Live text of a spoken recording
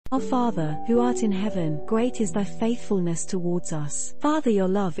Our Father, who art in heaven, great is thy faithfulness towards us. Father, your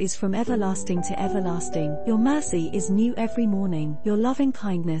love is from everlasting to everlasting. Your mercy is new every morning. Your loving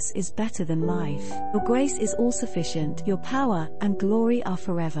kindness is better than life. Your grace is all sufficient. Your power and glory are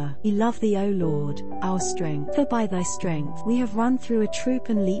forever. We love thee, O Lord, our strength. For by thy strength we have run through a troop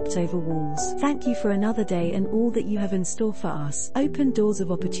and leaped over walls. Thank you for another day and all that you have in store for us. Open doors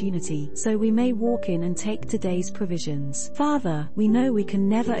of opportunity so we may walk in and take today's provisions. Father, we know we can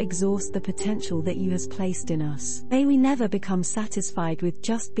never exhaust the potential that you has placed in us. May we never become satisfied with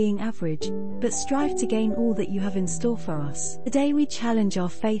just being average, but strive to gain all that you have in store for us. Today we challenge our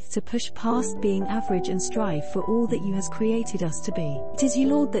faith to push past being average and strive for all that you has created us to be. It is you,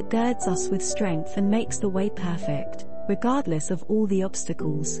 Lord, that girds us with strength and makes the way perfect, regardless of all the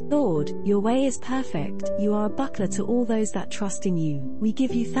obstacles. Lord, your way is perfect. You are a buckler to all those that trust in you. We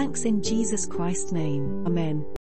give you thanks in Jesus Christ's name. Amen.